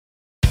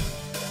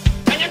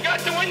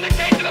to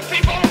indicate to the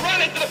people who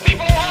run it, to the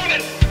people who own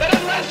it, that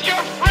unless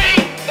you're free,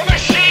 the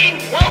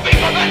machine will be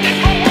prevented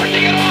from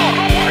working at all,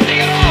 from working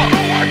at all,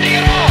 from working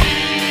at all.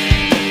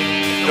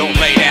 Don't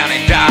lay down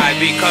and die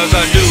because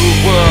a new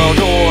world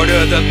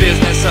order, the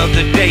business of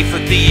the day for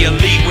the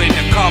elite, when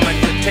they're coming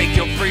to take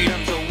your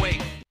freedoms away.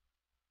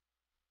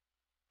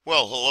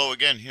 Well, hello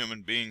again,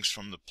 human beings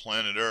from the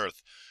planet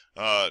Earth.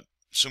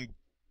 Some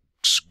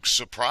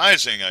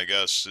surprising, I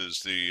guess,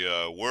 is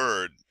the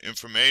word,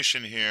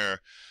 information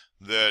here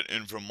that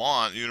in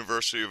Vermont, the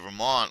University of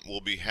Vermont will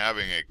be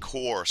having a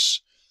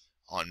course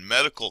on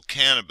medical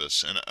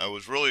cannabis, and I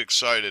was really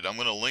excited. I'm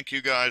going to link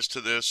you guys to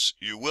this.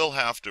 You will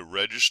have to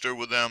register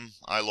with them.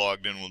 I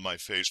logged in with my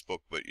Facebook,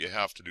 but you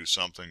have to do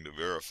something to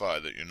verify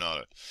that you're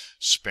not a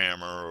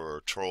spammer or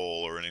a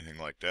troll or anything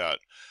like that.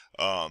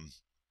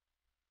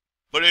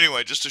 But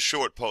anyway, just a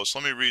short post.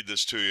 Let me read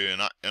this to you,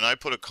 and I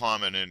put a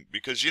comment in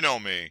because you know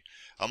me.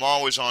 I'm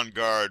always on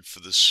guard for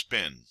the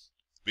spin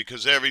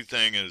because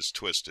everything is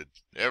twisted.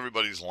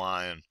 Everybody's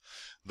lying,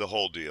 the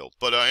whole deal.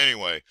 But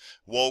anyway,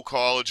 Woe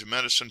College of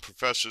Medicine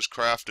professors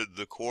crafted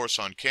the course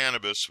on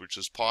cannabis, which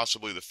is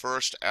possibly the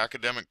first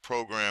academic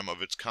program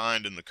of its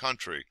kind in the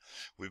country.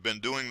 We've been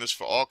doing this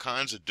for all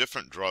kinds of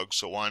different drugs,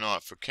 so why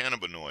not for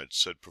cannabinoids,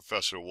 said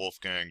Professor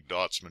Wolfgang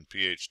Dotzman,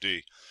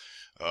 Ph.D.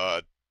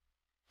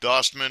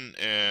 Dostman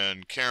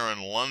and Karen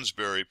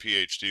Lunsberry,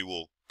 Ph.D.,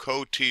 will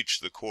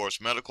co-teach the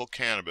course Medical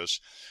Cannabis.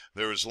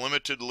 There is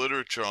limited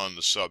literature on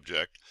the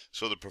subject,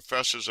 so the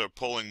professors are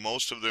pulling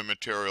most of their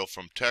material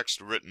from text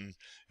written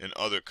in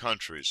other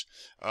countries.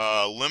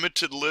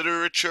 Limited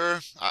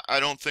literature?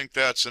 I don't think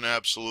that's an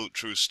absolute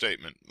true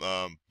statement.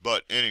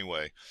 But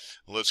anyway,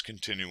 let's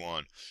continue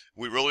on.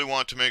 We really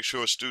want to make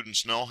sure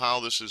students know how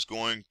this is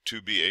going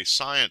to be a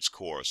science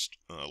course,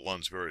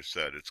 Lunsberry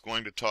said. It's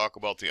going to talk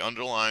about the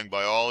underlying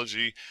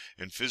biology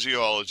and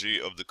physiology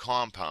of the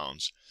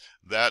compounds.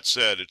 That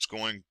said, it's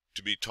going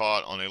to be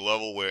taught on a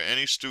level where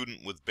any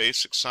student with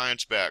basic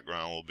science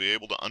background will be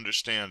able to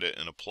understand it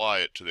and apply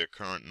it to their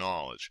current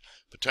knowledge.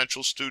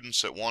 Potential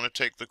students that want to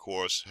take the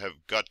course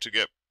have got to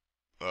get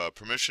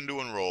permission to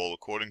enroll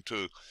according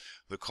to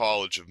the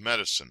College of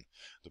Medicine.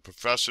 The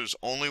professors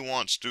only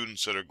want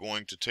students that are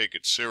going to take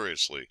it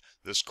seriously.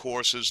 This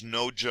course is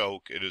no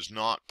joke. It is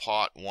not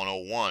Pot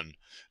 101,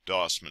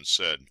 Dossman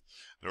said.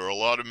 There are a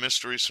lot of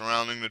mysteries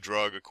surrounding the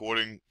drug.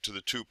 According to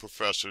the two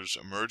professors,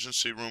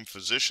 emergency room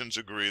physicians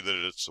agree that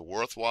it's a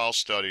worthwhile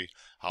study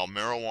how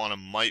marijuana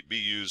might be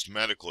used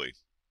medically.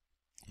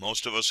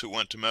 Most of us who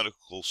went to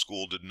medical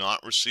school did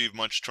not receive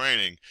much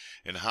training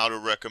in how to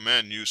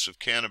recommend use of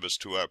cannabis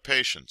to our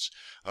patients.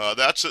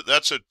 That's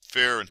a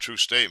fair and true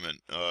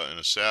statement, and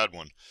a sad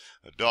one.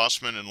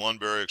 Dossman and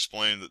Lundberry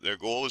explained that their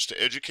goal is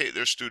to educate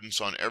their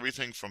students on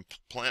everything from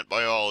plant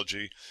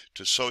biology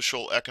to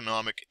social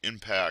economic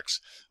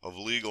impacts of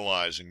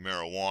legalizing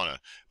marijuana.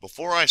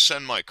 Before I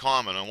send my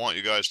comment, I want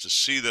you guys to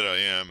see that I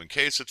am, in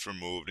case it's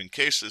removed, in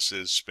case this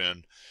is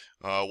spin,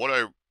 what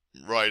I'm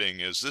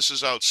writing is, this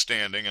is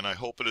outstanding, and I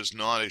hope it is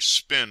not a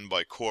spin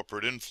by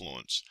corporate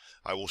influence.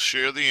 I will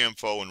share the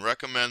info and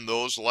recommend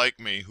those like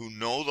me who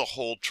know the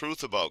whole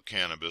truth about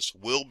cannabis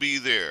will be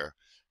there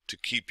to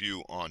keep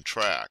you on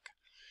track.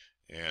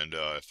 And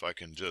if I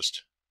can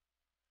just,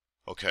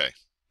 okay,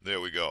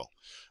 there we go.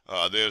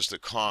 There's the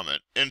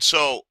comment. And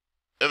so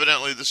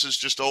evidently this is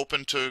just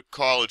open to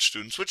college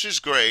students, which is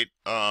great.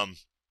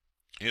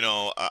 You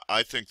know,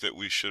 I think that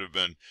we should have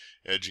been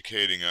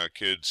educating our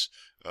kids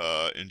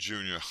in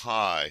junior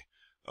high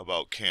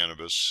about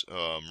cannabis,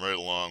 right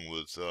along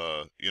with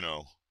you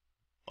know,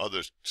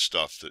 other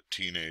stuff that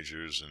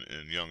teenagers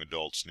and young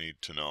adults need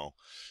to know.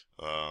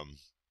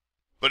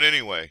 But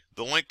anyway,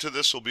 the link to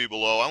this will be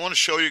below. I want to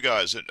show you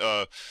guys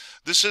that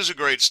this is a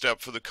great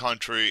step for the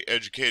country,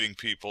 educating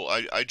people.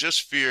 I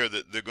just fear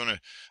that they're going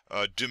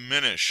to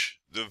diminish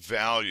the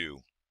value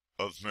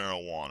of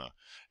marijuana.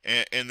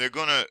 And they're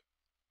going to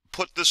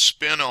put the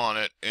spin on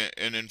it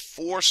and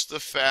enforce the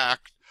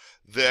fact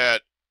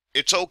that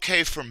it's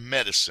okay for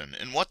medicine.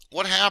 And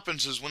what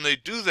happens is when they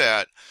do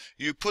that,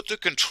 you put the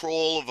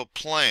control of a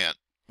plant,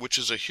 which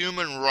is a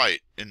human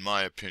right, in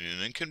my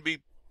opinion, and can be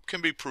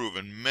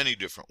proven many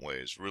different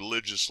ways,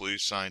 religiously,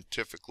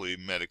 scientifically,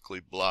 medically,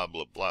 blah,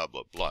 blah, blah,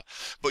 blah, blah.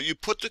 But you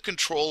put the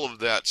control of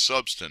that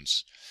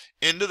substance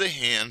into the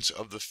hands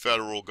of the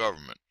federal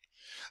government.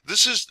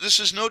 This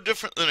is no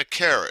different than a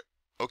carrot,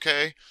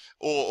 okay?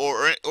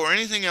 Or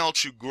anything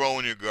else you grow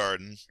in your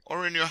garden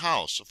or in your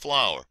house, a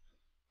flower,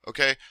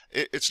 okay?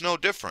 It's no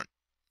different,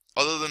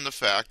 other than the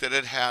fact that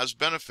it has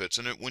benefits.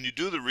 And when you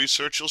do the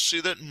research, you'll see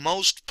that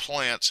most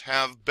plants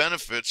have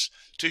benefits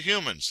to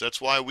humans.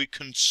 That's why we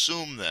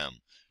consume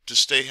them, to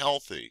stay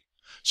healthy.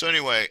 So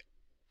anyway,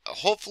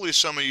 hopefully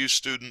some of you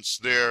students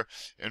there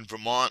in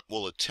Vermont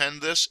will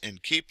attend this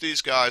and keep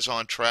these guys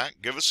on track.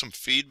 Give us some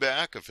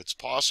feedback. If it's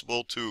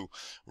possible to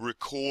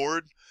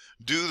record,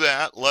 do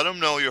that. Let them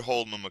know you're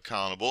holding them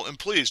accountable. And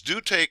please do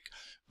take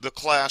the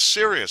class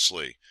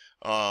seriously.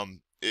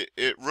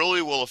 it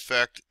really will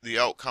affect the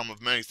outcome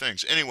of many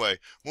things. Anyway,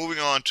 moving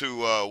on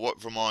to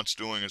what Vermont's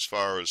doing as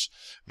far as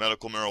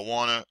medical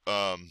marijuana.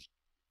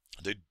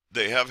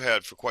 They have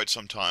had for quite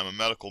some time a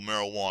medical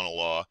marijuana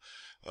law.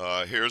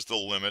 Here's the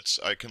limits.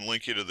 I can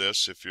link you to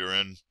this if you're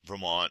in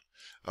Vermont.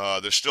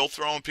 They're still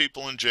throwing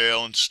people in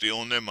jail and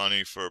stealing their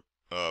money for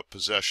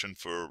possession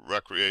for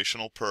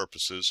recreational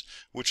purposes,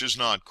 which is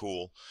not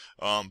cool.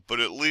 But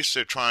at least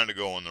they're trying to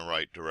go in the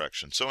right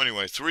direction. So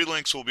anyway, 3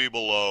 links will be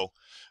below.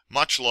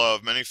 Much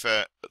love, many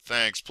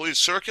thanks. Please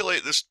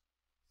circulate this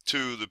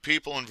to the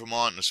people in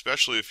Vermont, and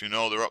especially if you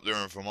know they're up there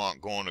in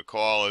Vermont going to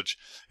college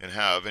and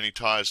have any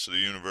ties to the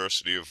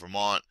University of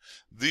Vermont.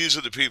 These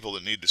are the people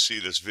that need to see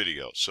this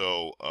video.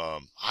 So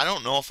I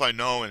don't know if I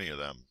know any of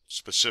them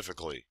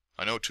specifically.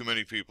 I know too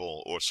many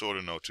people, or sort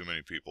of know too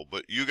many people,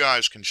 but you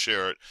guys can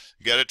share it,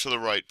 get it to the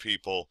right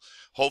people.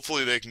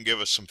 Hopefully they can give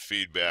us some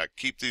feedback,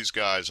 keep these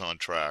guys on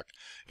track,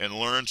 and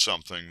learn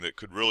something that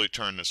could really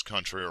turn this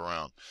country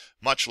around.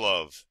 Much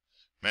love,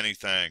 many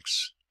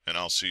thanks, and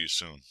I'll see you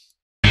soon.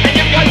 And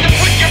you've got to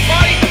put your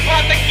bodies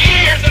upon the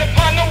gears and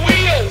upon the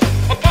wheels.